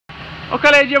Okay,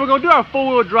 ladies and gentlemen, we're going to do our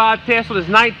four-wheel drive test with this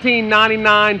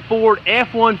 1999 Ford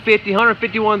F-150,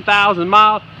 151,000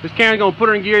 miles. This Karen's going to put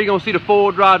her in gear. You're going to see the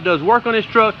four-wheel drive does work on this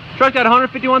truck. Truck got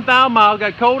 151,000 miles,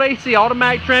 got cold AC,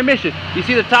 automatic transmission. You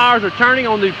see the tires are turning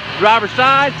on the driver's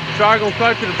side. The tires are going to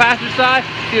clutch to the passenger side.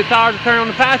 You see the tires are turning on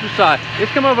the passenger side.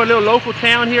 It's come over a little local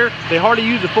town here. They hardly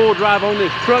use the four-wheel drive on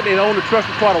this truck. They've owned the truck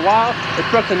for quite a while. The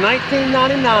truck's a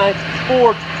 1999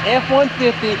 Ford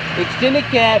F-150 extended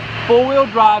cab, four-wheel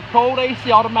drive, cold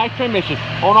AC, automatic transmission.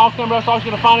 On all cameras, also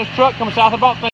going to find this truck coming south of about